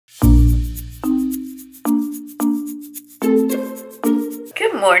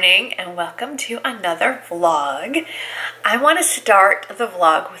morning and welcome to another vlog. I want to start the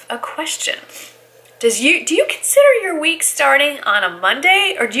vlog with a question. Do you consider your week starting on a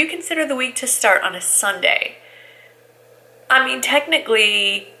Monday, or do you consider the week to start on a Sunday? I mean,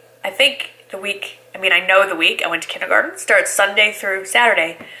 technically, I know the week, I went to kindergarten, starts Sunday through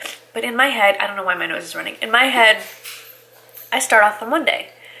Saturday. But in my head, I don't know why my nose is running. In my head, I start off on Monday.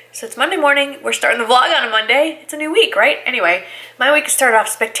 So it's Monday morning, we're starting the vlog on a Monday. It's a new week, right? Anyway, my week started off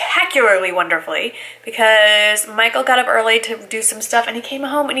spectacularly wonderfully because Michael got up early to do some stuff and he came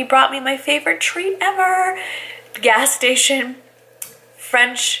home and he brought me my favorite treat ever. Gas station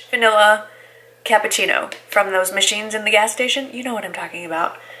French vanilla cappuccino from those machines in the gas station. You know what I'm talking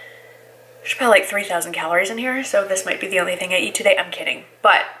about. There's probably like 3,000 calories in here, so this might be the only thing I eat today. I'm kidding,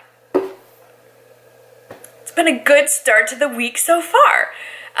 but it's been a good start to the week so far.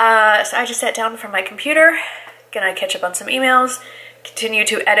 So I just sat down from my computer, gonna catch up on some emails, continue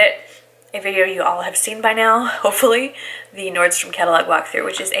to edit a video you all have seen by now, hopefully, the Nordstrom catalog walkthrough,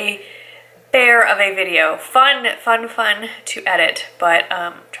 which is a bear of a video. Fun to edit, but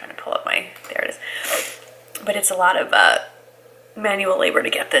trying to pull up there it is. But it's a lot of manual labor to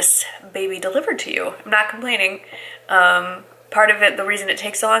get this baby delivered to you. I'm not complaining. Part of it, the reason it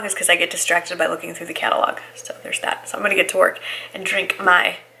takes so long is because I get distracted by looking through the catalog. So there's that. So I'm gonna get to work and drink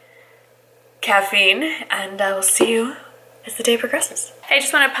my caffeine, and I will see you as the day progresses. Hey,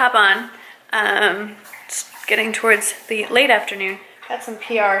 just want to pop on. Just getting towards the late afternoon. Got some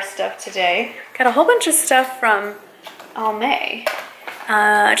PR stuff today. Got a whole bunch of stuff from Almay.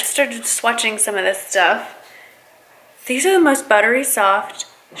 I just started swatching some of this stuff. These are the most buttery soft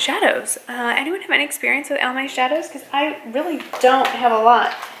shadows. Anyone have any experience with Almay shadows? Because I really don't have a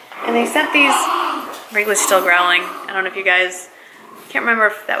lot. And they sent these. Wrigley's still growling. I don't know if you guys. Can't remember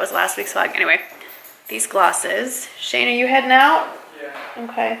if that was last week's vlog. Anyway, these glosses. Shane, are you heading out? Yeah.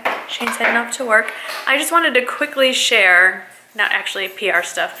 Okay. Shane's heading off to work. I just wanted to quickly share, not actually PR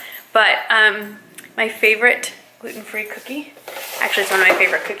stuff, but my favorite gluten-free cookie. Actually, it's one of my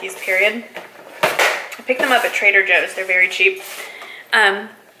favorite cookies, period. I picked them up at Trader Joe's. They're very cheap.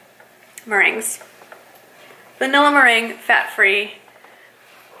 Meringues. Vanilla meringue, fat-free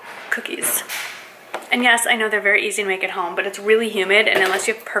cookies. And yes, I know they're very easy to make at home, but it's really humid, and unless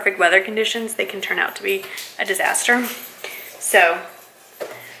you have perfect weather conditions, they can turn out to be a disaster. So,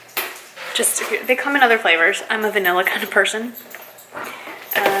 they come in other flavors. I'm a vanilla kind of person.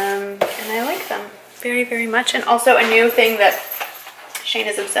 And I like them very, very much. And also a new thing that Shane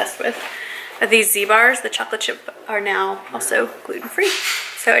is obsessed with are these Z-bars. The chocolate chip are now also gluten-free.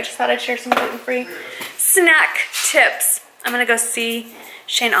 So I just thought I'd share some gluten-free snack tips. I'm gonna go see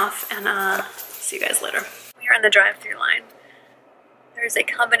Shane off and see you guys later. We are in the drive-thru line. There's a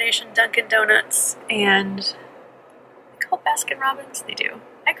combination Dunkin' Donuts and they call it Baskin Robbins. They do.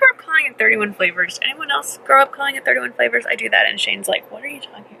 I grew up calling it 31 flavors. Anyone else grow up calling it 31 flavors? I do that, and Shane's like, what are you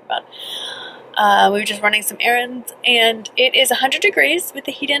talking about? We were just running some errands, and it is 100 degrees with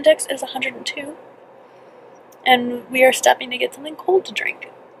the heat index is 102. And we are stopping to get something cold to drink.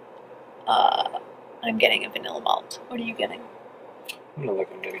 I'm getting a vanilla malt. What are you getting? I'm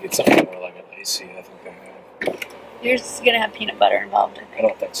looking to get something more like an icy, I think I have. Yours is going to have peanut butter involved, I think. I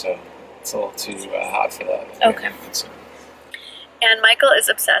don't think so. It's a little too hot for that. Okay. And Michael is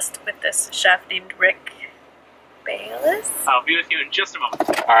obsessed with this chef named Rick Bayless. I'll be with you in just a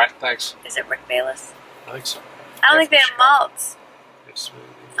moment. All right, thanks. Is it Rick Bayless? I think so. I don't think they have malts.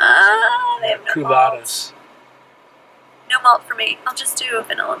 They have no malts. No malt for me. I'll just do a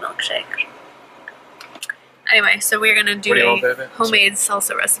vanilla milkshake. Anyway, so we're gonna do a homemade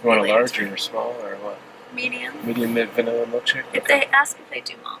salsa recipe. You want a large or small or what? Medium. Medium mid vanilla milkshake? If they ask if they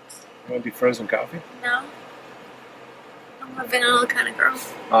do malts. You want to do frozen coffee? No. I'm a vanilla kind of girl.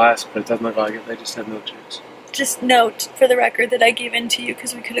 I'll ask, but it doesn't look like it. They just have milkshakes. Just note for the record that I gave in to you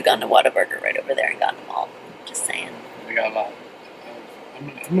because we could have gone to Whataburger right over there and gotten them all. Just saying. We got a lot.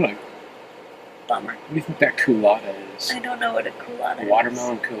 I'm gonna. Bummer. What do you think that culotta is? I don't know what a culotta is.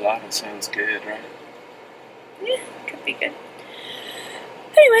 Watermelon culotta sounds good, right? Yeah, could be good.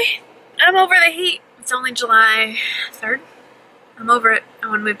 Anyway, I'm over the heat. It's only July 3rd. I'm over it. I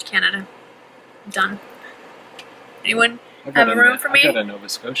want to move to Canada. I'm done. Anyone have a room for me? I got a Nova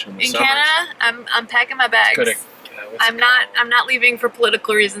Scotia in the summers. Canada? I'm packing my bags. I'm not leaving for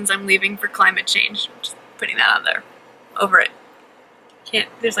political reasons. I'm leaving for climate change. Just putting that on there. Over it. Can't.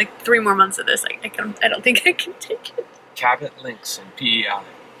 There's like 3 more months of this. I don't think I can take it. Cabot Links and PEI.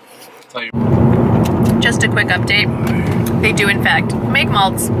 Tell you. Just a quick update. They do in fact make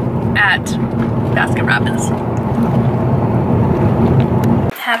malts at Baskin Robbins.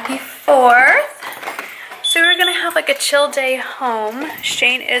 Happy 4th. So we're gonna have like a chill day home.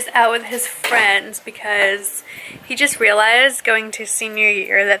 Shane is out with his friends because he just realized going to senior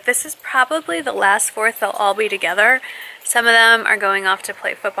year that this is probably the last 4th they'll all be together. Some of them are going off to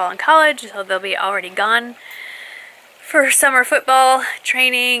play football in college, so they'll be already gone for summer football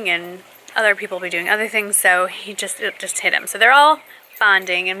training, and other people will be doing other things, so it just hit him. So they're all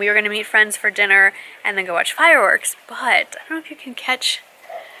bonding, and we were going to meet friends for dinner and then go watch fireworks, but I don't know if you can catch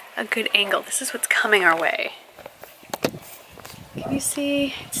a good angle. This is what's coming our way. Can you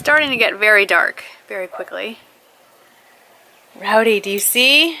see? It's starting to get very dark very quickly. Rowdy, do you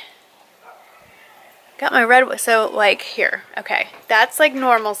see? Got my red, so like here, okay. That's like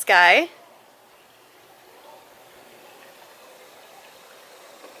normal sky.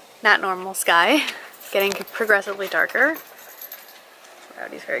 Not normal sky. Getting progressively darker.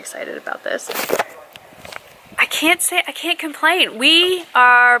 Rowdy's very excited about this. I can't complain. We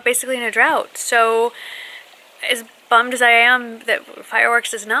are basically in a drought, so as bummed as I am that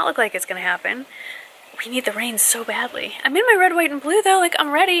fireworks does not look like it's gonna happen, we need the rain so badly. I'm in my red, white, and blue though, like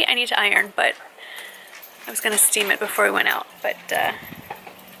I'm ready. I need to iron, but I was gonna steam it before we went out, but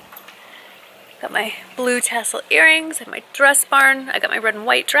got my blue tassel earrings and my dress barn. I got my red and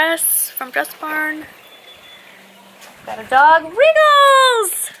white dress from Dress Barn. Got a dog,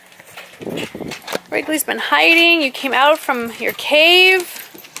 Wriggles! Wrigley's been hiding. You came out from your cave.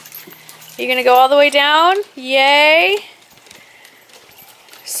 Are you gonna go all the way down? Yay!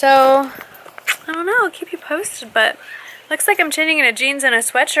 So, I don't know, I'll keep you posted, but looks like I'm changing into jeans and a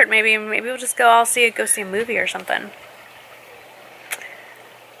sweatshirt maybe. Maybe we'll just go see a movie or something.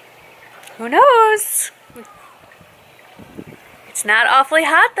 Who knows? It's not awfully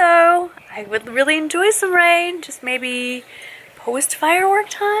hot though. I would really enjoy some rain. Just maybe post firework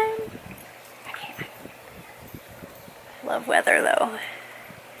time. I love weather though.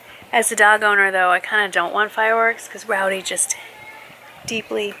 As a dog owner though, I kind of don't want fireworks because Rowdy just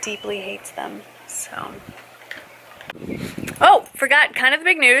deeply, deeply hates them. So. Oh, forgot kind of the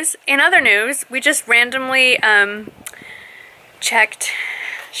big news. In other news, we just randomly checked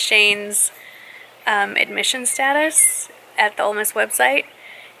Shane's admission status at the Ole Miss website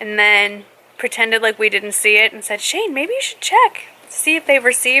and then pretended like we didn't see it and said, Shane, maybe you should check, see if they've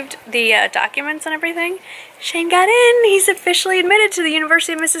received the documents and everything. Shane got in. He's officially admitted to the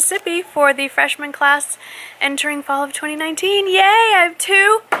University of Mississippi for the freshman class entering fall of 2019. Yay, I have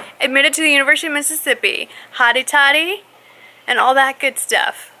 2 admitted to the University of Mississippi. Hotty toddy and all that good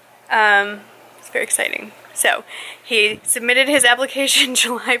stuff. It's very exciting. So, he submitted his application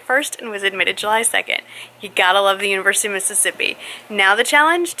July 1st and was admitted July 2nd. You gotta love the University of Mississippi. Now the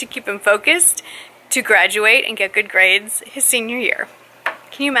challenge, to keep him focused, to graduate and get good grades his senior year.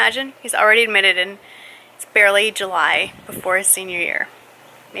 Can you imagine? He's already admitted and it's barely July before his senior year.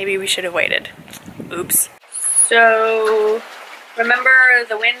 Maybe we should have waited. Oops. So, remember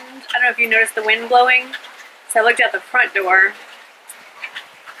the wind? I don't know if you noticed the wind blowing. So I looked out the front door.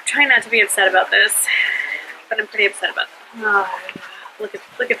 I'm trying not to be upset about this, but I'm pretty upset about it. Oh,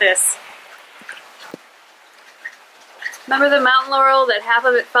 look at this. Remember the mountain laurel that half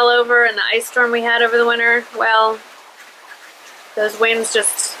of it fell over in the ice storm we had over the winter? Well, those winds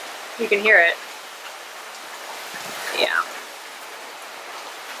just, you can hear it. Yeah.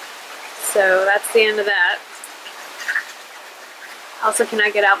 So that's the end of that. Also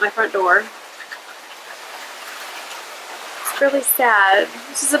cannot get out my front door. Really sad.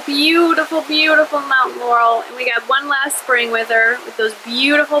 This is a beautiful, beautiful mountain laurel, and we got one last spring with her with those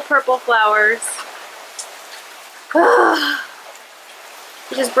beautiful purple flowers.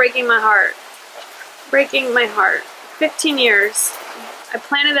 It's just breaking my heart. Breaking my heart. 15 years. I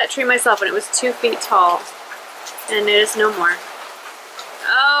planted that tree myself when it was 2 feet tall, and it is no more.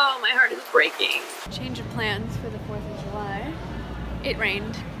 Oh, my heart is breaking. Change of plans for the 4th of July. It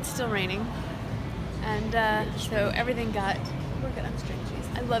rained. It's still raining. And so everything got, we're good on string shoes.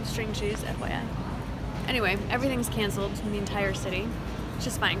 I love string shoes, FYI. Anyway, everything's canceled in the entire city, which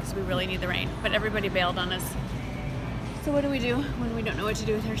is fine because we really need the rain, but everybody bailed on us. So what do we do when we don't know what to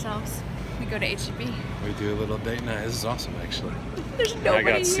do with ourselves? We go to H-E-B. We do a little date night. This is awesome, actually. There's nobody I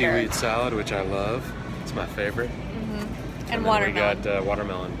got here. seaweed salad, which I love. It's my favorite. And watermelon. We got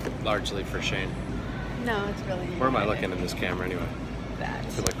watermelon, largely for Shane. No, it's really Where am I looking in this camera anyway? That. I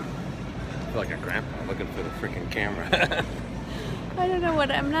feel like a grandpa looking for the freaking camera. I don't know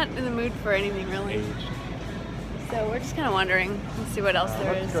what, I'm not in the mood for anything really. So we're just kind of wandering. Let's see what else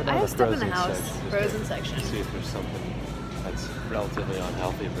there is. I have stuff in the house, frozen section. See if there's something that's relatively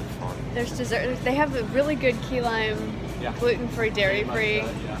unhealthy but fun. There's dessert. They have a really good key lime, gluten-free, dairy-free.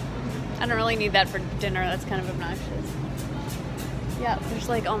 I don't really need that for dinner. That's kind of obnoxious. Yeah, there's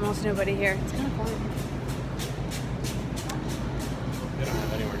like almost nobody here. It's kind of fun. They don't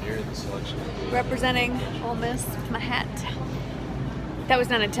have anywhere near the selection. Representing Ole Miss with my hat. That was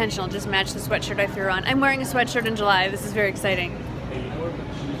not intentional, just matched the sweatshirt I threw on. I'm wearing a sweatshirt in July. This is very exciting. Hey, you know where the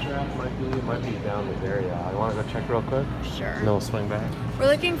cheese wrap might be down this area. I want to go check real quick. Sure. And then we'll swing back. We're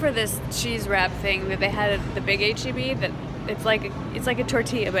looking for this cheese wrap thing that they had at the big HEB that it's like a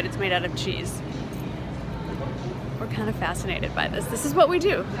tortilla, but it's made out of cheese. We're kind of fascinated by this. This is what we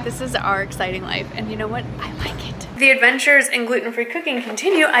do. This is our exciting life. And you know what? I like it. The adventures in gluten-free cooking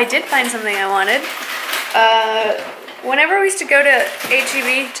continue. I did find something I wanted. Whenever we used to go to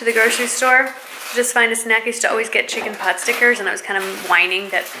HEB, to the grocery store, to just find a snack, I used to always get chicken pot stickers, and I was kind of whining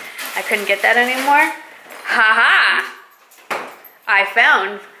that I couldn't get that anymore. Ha-ha! I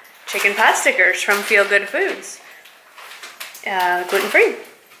found chicken pot stickers from Feel Good Foods. Gluten-free.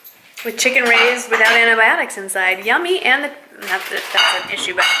 With chicken raised without antibiotics inside. Yummy, and not that that's an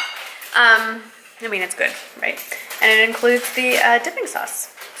issue, but I mean, it's good, right? And it includes the dipping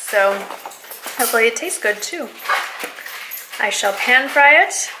sauce. So hopefully it tastes good too. I shall pan fry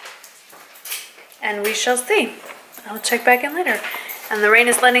it, and we shall see. I'll check back in later. And the rain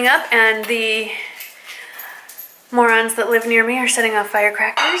is letting up, and the morons that live near me are setting off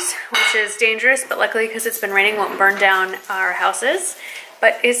firecrackers, which is dangerous, but luckily because it's been raining, won't burn down our houses,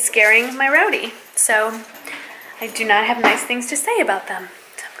 but is scaring my rowdy. So I do not have nice things to say about them.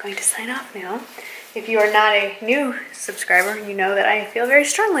 So I'm going to sign off now. If you are not a new subscriber, you know that I feel very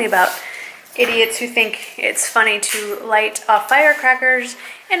strongly about idiots who think it's funny to light off firecrackers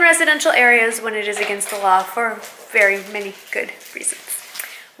in residential areas when it is against the law for very many good reasons.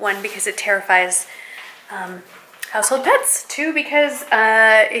 One, because it terrifies household pets. Two, because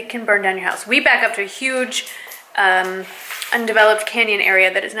it can burn down your house. We back up to a huge undeveloped canyon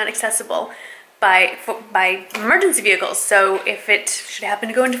area that is not accessible by emergency vehicles. So if it should happen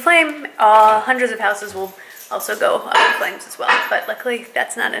to go into flame, hundreds of houses will also go up in flames as well. But luckily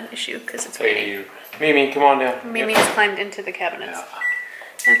that's not an issue because it's raining. Hey, Mimi, come on down. Mimi has climbed into the cabinets.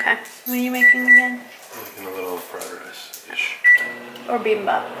 Yeah. Okay. What are you making again? Making a little fried rice-ish. Or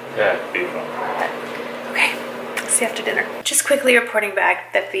bibimbap? Yeah, bibimbap. Okay. See you after dinner. Just quickly reporting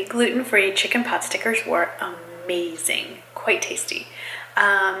back that the gluten-free chicken pot stickers were amazing. Quite tasty.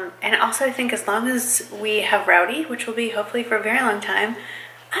 And also I think as long as we have Rowdy, which will be hopefully for a very long time,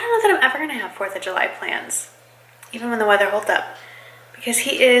 I don't know that I'm ever going to have 4th of July plans. Even when the weather holds up. Because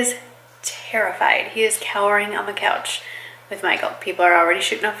he is terrified. He is cowering on the couch with Michael. People are already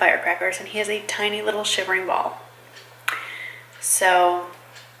shooting off firecrackers, and he is a tiny little shivering ball. So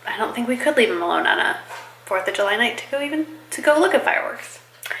I don't think we could leave him alone on a 4th of July night to go look at fireworks.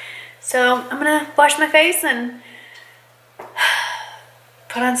 So I'm gonna wash my face and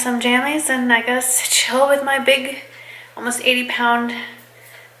put on some jammies and I guess chill with my big, almost 80-pound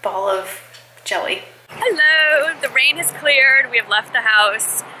ball of jelly. Hello, the rain has cleared. We have left the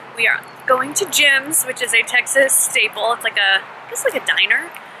house. We are going to Jim's, which is a Texas staple. It's like I guess like a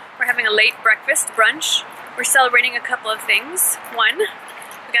diner. We're having a late breakfast, brunch. We're celebrating a couple of things. One,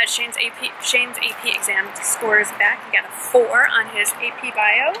 we got Shane's AP exam scores back. He got a 4 on his AP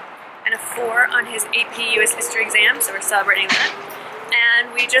Bio and a 4 on his AP US History exam, so we're celebrating that.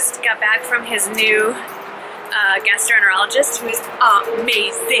 And we just got back from his new gastroenterologist, who is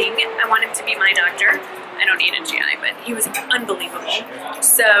amazing. I want him to be my doctor. I don't need a GI, but he was unbelievable.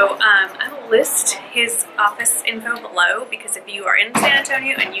 So I will list his office info below, because if you are in San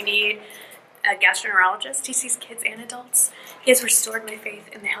Antonio and you need a gastroenterologist, he sees kids and adults. He has restored my faith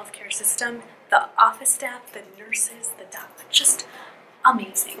in the healthcare system. The office staff, the nurses, the doctor, just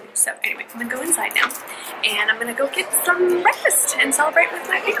amazing. So anyway, I'm gonna go inside now and I'm gonna go get some breakfast and celebrate with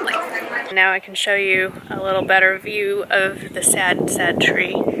my family. Now I can show you a little better view of the sad, sad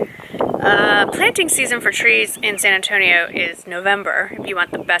tree. Planting season for trees in San Antonio is November, if you want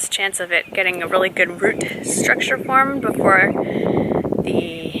the best chance of it getting a really good root structure formed before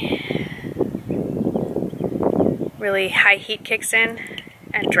the really high heat kicks in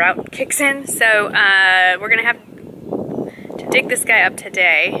and drought kicks in. So we're gonna have to dig this guy up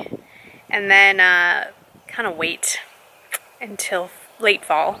today and then kind of wait until late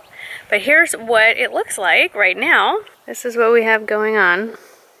fall. But here's what it looks like right now. This is what we have going on.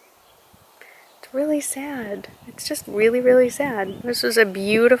 It's really sad. It's just really, really sad. This was a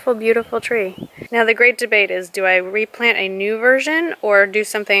beautiful, beautiful tree. Now the great debate is, do I replant a new version or do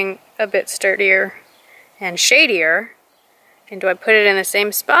something a bit sturdier and shadier? And do I put it in the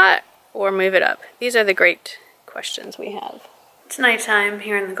same spot or move it up? These are the great questions we have. It's nighttime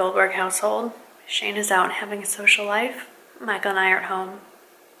here in the Goldberg household. Shane is out having a social life. Michael and I are at home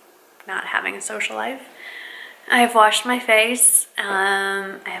not having a social life. I have washed my face.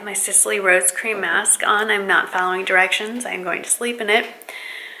 I have my Sicily Rose Cream mask on. I'm not following directions. I am going to sleep in it.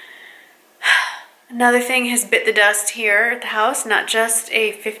 Another thing has bit the dust here at the house. Not just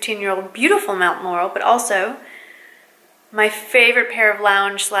a 15-year-old beautiful Mount Laurel, but also my favorite pair of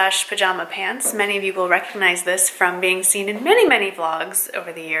lounge/pajama pants. Many of you will recognize this from being seen in many, many vlogs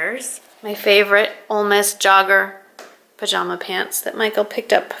over the years. My favorite Ole Miss jogger pajama pants that Michael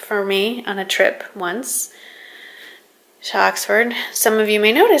picked up for me on a trip once to Oxford. Some of you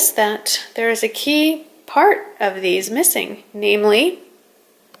may notice that there is a key part of these missing, namely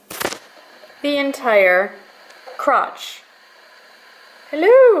the entire crotch.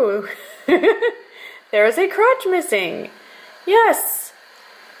 Hello! There is a crotch missing. Yes.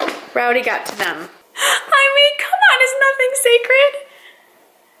 Rowdy got to them. I mean, come on, is nothing sacred?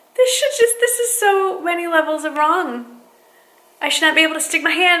 This is so many levels of wrong. I should not be able to stick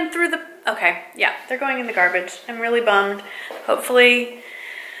my hand through the... Okay, yeah, they're going in the garbage. I'm really bummed. Hopefully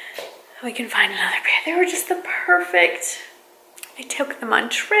we can find another pair. They were just the perfect... I took them on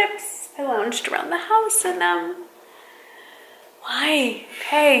trips. I lounged around the house in them. Why?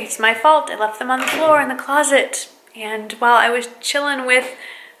 Okay, it's my fault. I left them on the floor in the closet. And while I was chilling with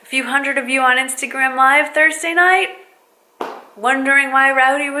a few hundred of you on Instagram Live Thursday night, wondering why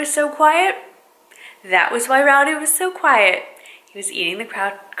Rowdy was so quiet, that was why Rowdy was so quiet. He was eating the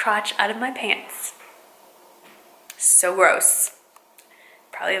crotch out of my pants. So gross.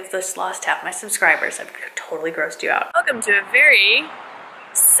 Probably have just lost half my subscribers. I've totally grossed you out. Welcome to a very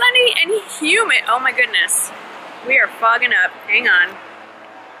sunny and humid, oh my goodness. We are fogging up, hang on.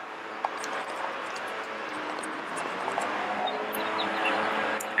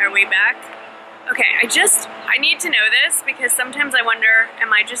 Are we back? Okay, I need to know this because sometimes I wonder,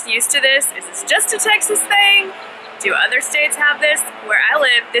 am I just used to this? Is this just a Texas thing? Do other states have this? Where I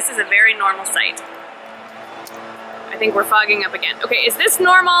live, this is a very normal sight. I think we're fogging up again. Okay, is this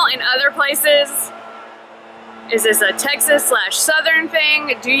normal in other places? Is this a Texas/Southern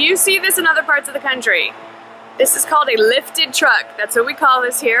thing? Do you see this in other parts of the country? This is called a lifted truck. That's what we call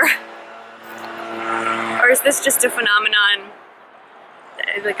this here. Or is this just a phenomenon,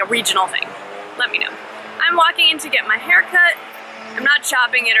 like a regional thing? Let me know. I'm walking in to get my hair cut. I'm not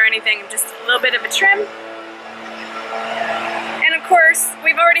chopping it or anything, just a little bit of a trim. And of course,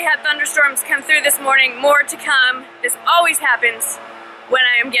 we've already had thunderstorms come through this morning, more to come. This always happens when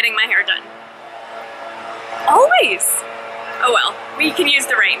I am getting my hair done. Always. Oh well, we can use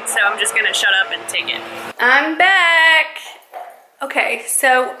the rain, so I'm just gonna shut up and take it. I'm back. Okay,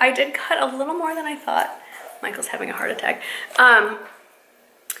 so I did cut a little more than I thought. Michael's having a heart attack. I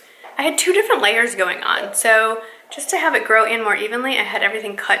had 2 different layers going on, so just to have it grow in more evenly, I had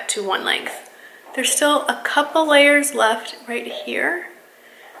everything cut to one length. There's still a couple layers left right here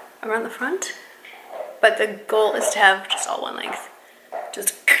around the front, but the goal is to have just all one length.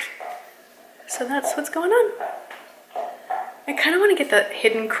 So that's what's going on. I kind of want to get the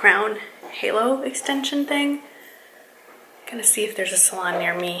hidden crown halo extension thing. I'm gonna see if there's a salon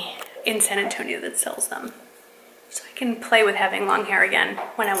near me in San Antonio that sells them, so I can play with having long hair again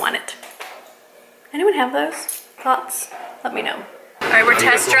when I want it. Anyone have those thoughts? Let me know. All right, we're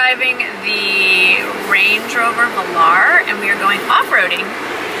test driving the Range Rover Velar, and we are going off-roading.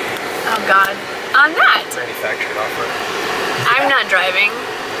 Oh God, on that. Manufactured off-road. I'm not driving.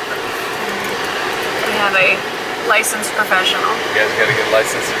 We have a licensed professional. You guys got a good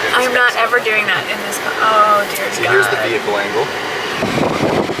license. I'm not ever doing that in this car. Oh dear God. See, here's the vehicle angle.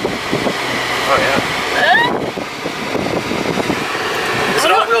 Oh yeah. Is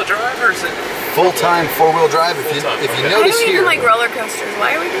it all-wheel drive or is it? Full-time 4-wheel drive. If you notice I don't here, even like roller coasters.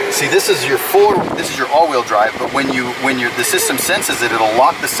 Why are we doing this? see, this is your all-wheel drive. But when the system senses it, it'll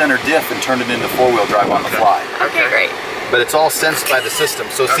lock the center diff and turn it into 4-wheel drive on the fly. Okay, great. But it's all sensed by the system.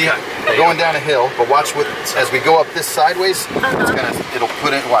 So see, we're going down a hill, but watch as we go up this sideways, it'll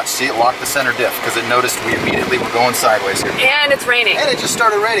put it. Watch, see it lock the center diff because it noticed we immediately were going sideways here. And it's raining. And it just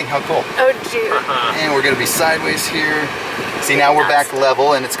started raining. How cool! Oh dear. And we're gonna be sideways here. See, now we're back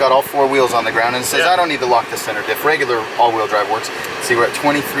level and it's got all 4 wheels on the ground and it says I don't need to lock the center diff. Regular all-wheel drive works. See, we're at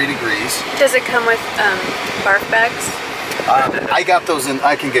 23 degrees. Does it come with barf bags? I got those in.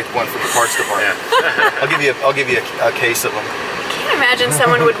 I can get one from the parts department. I'll give you a case of them. I can't imagine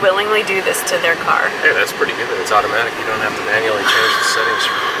someone would willingly do this to their car. Hey, that's pretty good. It's automatic. You don't have to manually change the settings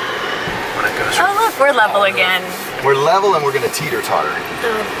when it goes. Oh look, we're level again. We're level and we're gonna teeter-totter.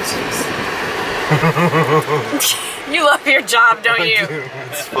 Oh jeez. You love your job, don't you?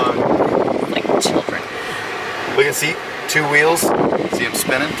 It's fun. Like children. We can see 2 wheels. See them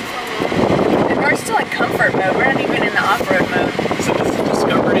spinning. And we're still in comfort mode. We're not even in the off-road mode. So this is just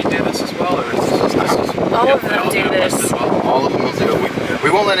Goldberg do this as well, or is this all of them do this. All of them will do it. We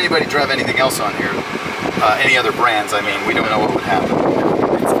won't let anybody drive anything else on here. Any other brands, I mean, we don't know what would happen.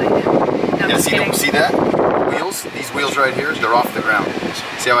 Let's find out. No, Yeah, see that? Wheels? These wheels right here, they're off the ground.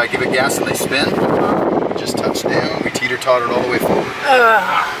 See how I give it gas and they spin? We just touch down, we teeter-tottered all the way forward.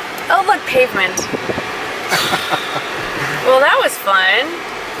 Oh, look, pavement. Well, that was fun.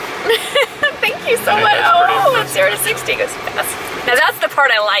 Thank you so much. Oh, it's 0 to 60 goes fast. Now that's the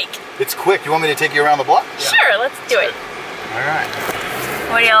part I like. It's quick. You want me to take you around the block? Yeah. Sure, let's do it. All right.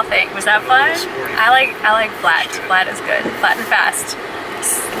 What do y'all think? Was that fun? I like flat. Flat is good. Flat and fast.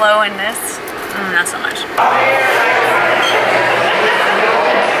 Slow in this, not so much.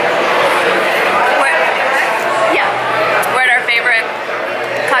 We're at our favorite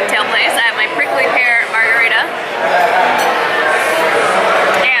cocktail place. I have my prickly pear margarita.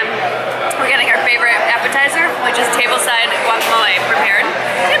 And we're getting our favorite appetizer, which is tableside guacamole prepared.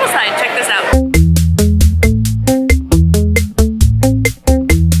 Tableside, check this out.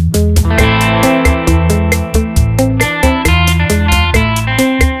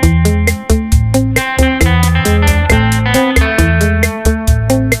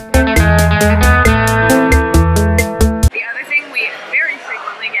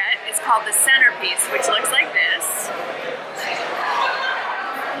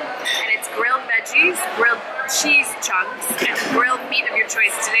 Grilled cheese chunks and grilled meat of your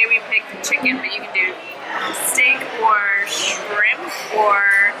choice. Today we picked chicken, but you can do steak or shrimp,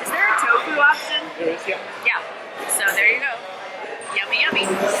 or is there a tofu option? Yeah. So there you go. Yummy, yummy.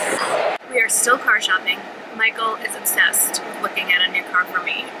 We are still car shopping. Michael is obsessed with looking at a new car for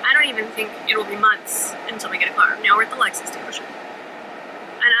me. I don't even think it'll be months until we get a car. Now we're at the Lexus dealership.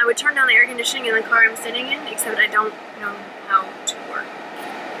 And I would turn down the air conditioning in the car I'm sitting in, except I don't know how to work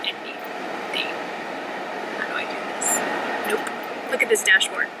anything. How do I do this? Nope. Look at this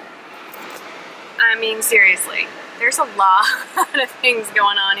dashboard. I mean, seriously, there's a lot of things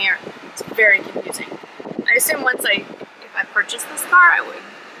going on here. It's very confusing. I assume once if I purchase this car, I would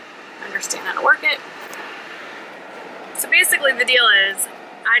understand how to work it. So basically the deal is,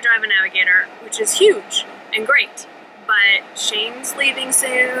 I drive a Navigator, which is huge and great, but Shane's leaving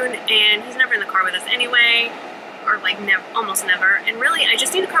soon, and he's never in the car with us anyway, or like almost never, and really I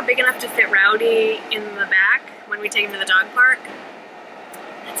just need a car big enough to fit Rowdy in the back when we take him to the dog park.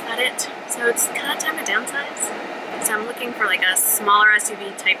 That's about it. So it's kind of time to downsize. So I'm looking for like a smaller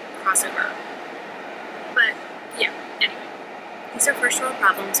SUV type crossover. But yeah, anyway. These are first world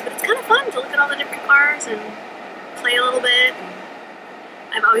problems, but it's kind of fun to look at all the different cars and play a little bit.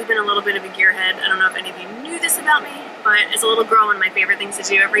 I've always been a little bit of a gearhead. I don't know if any of you knew this about me, but as a little girl, one of my favorite things to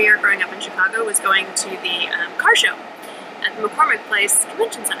do every year growing up in Chicago was going to the car show at the McCormick Place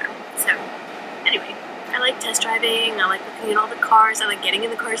Convention Center. So anyway, I like test driving, I like looking at all the cars, I like getting in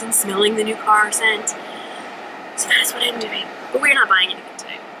the cars and smelling the new car scent. So that's what I'm doing. But we're not buying anything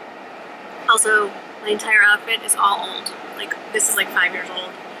today. Also, my entire outfit is all old. Like, this is like 5 years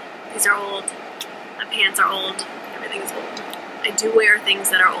old. These are old. My pants are old. Everything is old. I do wear things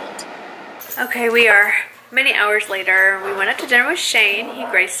that are old. Okay, we are many hours later. We went up to dinner with Shane. He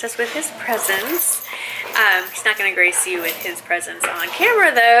graced us with his presents. He's not gonna grace you with his presents on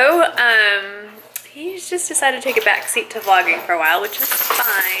camera though. He's just decided to take a back seat to vlogging for a while, which is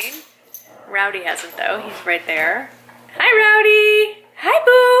fine. Rowdy hasn't though, he's right there. Hi Rowdy! Hi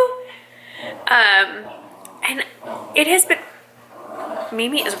Boo! And it has been,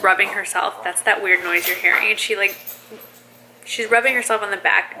 Mimi is rubbing herself. That's that weird noise you're hearing. And she's rubbing herself on the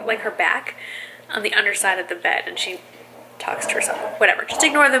back, like her back, on the underside of the bed, and she talks to herself. Whatever, just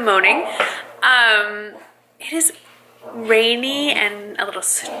ignore the moaning. It is rainy and a little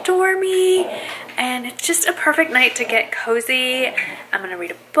stormy, and it's just a perfect night to get cozy. I'm gonna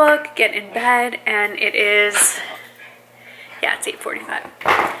read a book, get in bed, and it is, yeah, it's 8:45.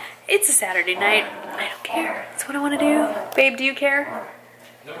 It's a Saturday night. I don't care. That's what I want to do. Babe, do you care?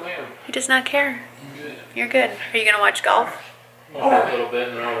 No, ma'am. He does not care. I'm good. You're good. Are you gonna watch golf? A little bit,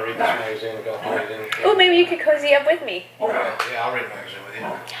 and then I'll read this magazine and golf magazine. Oh, maybe you could cozy up with me. Okay, yeah, I'll read a magazine with you.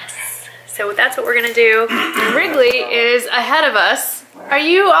 Yes. So that's what we're gonna do. Wrigley is ahead of us. Are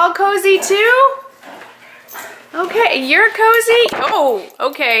you all cozy too? Okay, you're cozy? Oh,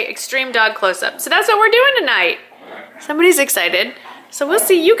 okay, extreme dog close-up. So that's what we're doing tonight. Somebody's excited. So we'll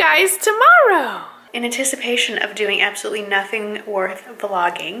see you guys tomorrow. In anticipation of doing absolutely nothing worth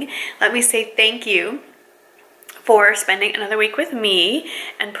vlogging, let me say thank you for spending another week with me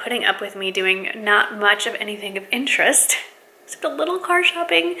and putting up with me doing not much of anything of interest, except a little car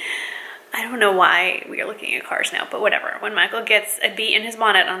shopping. I don't know why we are looking at cars now, but whatever. When Michael gets a bee in his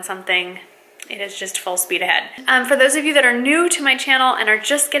bonnet on something, it is just full speed ahead. For those of you that are new to my channel and are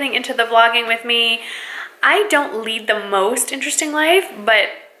just getting into the vlogging with me, I don't lead the most interesting life, but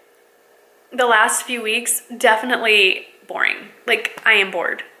the last few weeks, definitely boring. Like, I am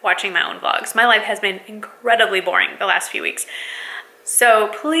bored watching my own vlogs. My life has been incredibly boring the last few weeks.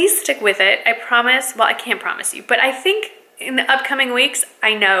 So please stick with it. I promise, well, I can't promise you, but I think in the upcoming weeks,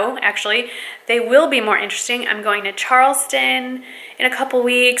 I know actually, they will be more interesting. I'm going to Charleston in a couple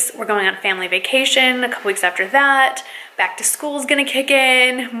weeks. We're going on family vacation a couple weeks after that. Back to school is gonna kick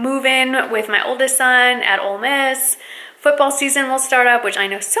in, move in with my oldest son at Ole Miss. Football season will start up, which I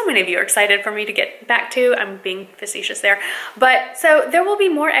know so many of you are excited for me to get back to. I'm being facetious there. But so there will be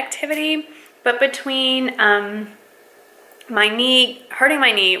more activity, but between my knee, hurting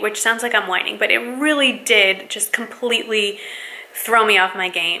my knee, which sounds like I'm whining, but it really did just completely throw me off my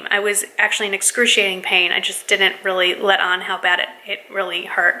game. I was actually in excruciating pain. I just didn't really let on how bad it really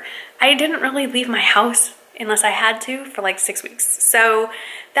hurt. I didn't really leave my house unless I had to for like 6 weeks. So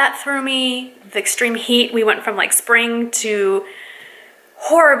that threw me. The extreme heat, we went from like spring to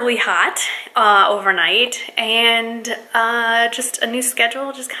horribly hot overnight, and just a new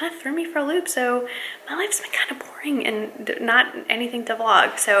schedule just kind of threw me for a loop. So my life's been kind of boring and not anything to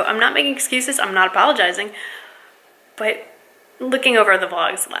vlog. So I'm not making excuses, I'm not apologizing, but looking over the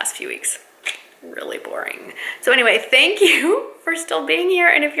vlogs the last few weeks, really boring. So anyway, thank you for still being here,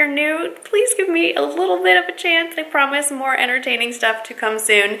 and if you're new, please give me a little bit of a chance. I promise more entertaining stuff to come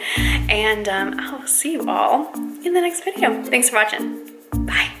soon, and I'll see you all in the next video. Thanks for watching.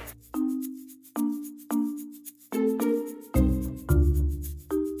 Bye.